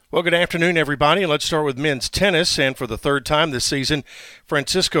Well, good afternoon, everybody. Let's start with men's tennis. And for the third time this season,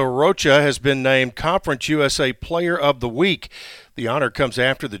 Francisco Rocha has been named Conference USA Player of the Week. The honor comes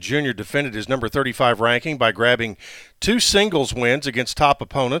after the junior defended his number 35 ranking by grabbing 2 singles wins against top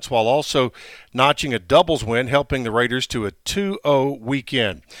opponents while also notching a doubles win, helping the Raiders to a 2-0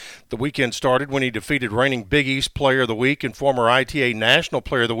 weekend. The weekend started when he defeated reigning Big East Player of the Week and former ITA National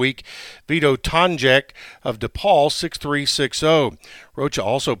Player of the Week, Vito Tonjek of DePaul, 6-3, 6-0. Rocha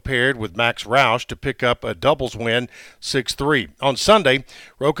also paired with Max Roush to pick up a doubles win, 6-3. On Sunday,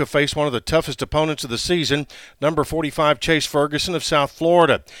 Rocha faced one of the toughest opponents of the season, number 45 Chase Ferguson of South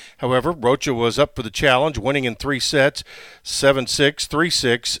Florida. However, Rocha was up for the challenge, winning in 3 sets, 7-6,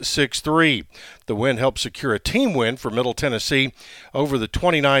 3-6, 6-3. The win helped secure a team win for Middle Tennessee over the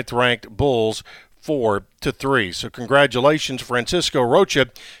 29th-ranked Bulls, 4-3. So congratulations, Francisco Rocha,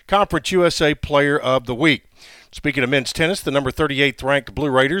 Conference USA Player of the Week. Speaking of men's tennis, the number 38th-ranked Blue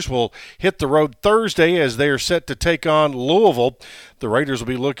Raiders will hit the road Thursday as they are set to take on Louisville. The Raiders will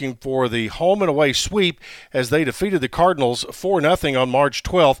be looking for the home and away sweep as they defeated the Cardinals 4-0 on March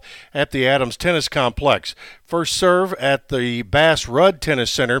 12th at the Adams Tennis Complex. First serve at the Bass Rudd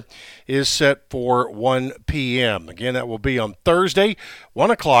Tennis Center is set for 1 p.m. Again, that will be on Thursday, 1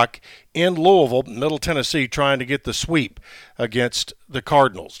 o'clock in Louisville, Middle Tennessee, trying to get the sweep against the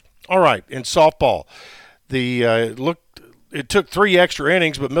Cardinals. All right, in softball. It took 3 extra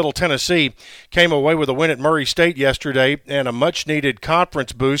innings, but Middle Tennessee came away with a win at Murray State yesterday and a much-needed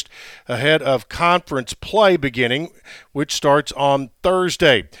conference boost ahead of conference play beginning, which starts on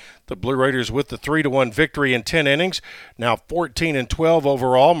Thursday. The Blue Raiders with the 3-1 victory in 10 innings, now 14-12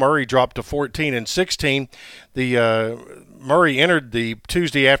 overall. Murray dropped to 14-16. Murray entered the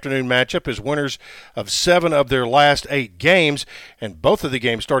Tuesday afternoon matchup as winners of 7 of their last 8 games, and both of the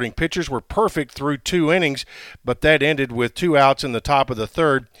game's starting pitchers were perfect through 2 innings, but that ended with 2 outs in the top of the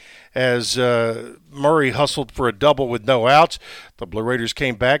third as Murray hustled for a double with no outs. The Blue Raiders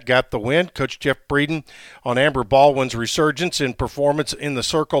came back, got the win. Coach Jeff Breeden, on Amber Baldwin's resurgence in performance in the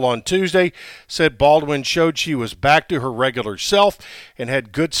circle on Tuesday, said Baldwin showed she was back to her regular self and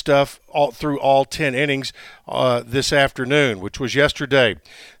had good stuff through all 10 innings this afternoon, which was yesterday.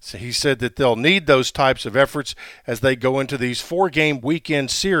 So he said that they'll need those types of efforts as they go into these 4-game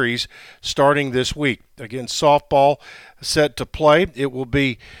weekend series starting this week. Again, softball set to play. It will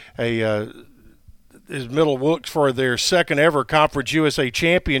be as Middle looks for their second ever Conference USA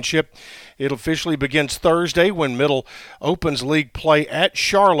Championship. It officially begins Thursday when Middle opens league play at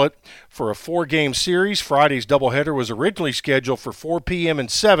Charlotte for a 4-game series. Friday's doubleheader was originally scheduled for 4 p.m. and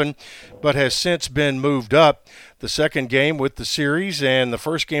 7, but has since been moved up. The second game with the series and the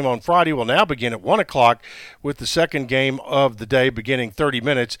first game on Friday will now begin at 1 o'clock with the second game of the day beginning 30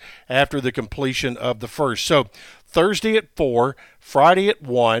 minutes after the completion of the first. So Thursday at 4, Friday at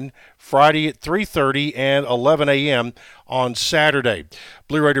 1, Friday at 3:30, and 11 a.m. on Saturday.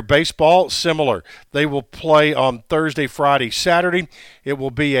 Blue Raider baseball, similar. They will play on Thursday, Friday, Saturday. It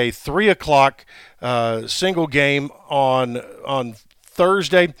will be a 3 o'clock single game on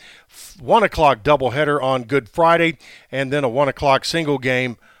Thursday, 1 o'clock doubleheader on Good Friday, and then a 1 o'clock single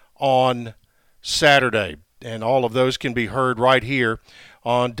game on Saturday. And all of those can be heard right here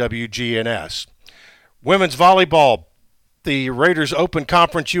on WGNS. Women's volleyball. The Raiders open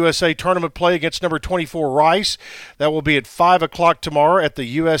Conference USA tournament play against number 24 Rice. That will be at 5 o'clock tomorrow at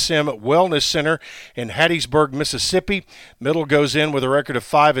the USM Wellness Center in Hattiesburg, Mississippi. Middle goes in with a record of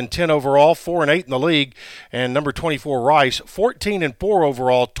 5-10 overall, 4-8 in the league, and number 24 Rice, 14-4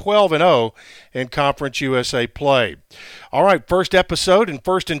 overall, 12-0 in Conference USA play. All right, first episode and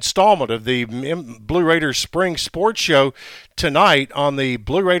first installment of the Blue Raiders Spring Sports Show tonight on the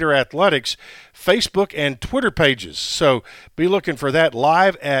Blue Raider Athletics Facebook and Twitter pages. So be looking for that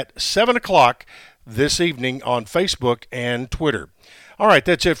live at 7 o'clock this evening on Facebook and Twitter. All right,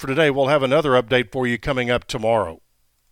 that's it for today. We'll have another update for you coming up tomorrow.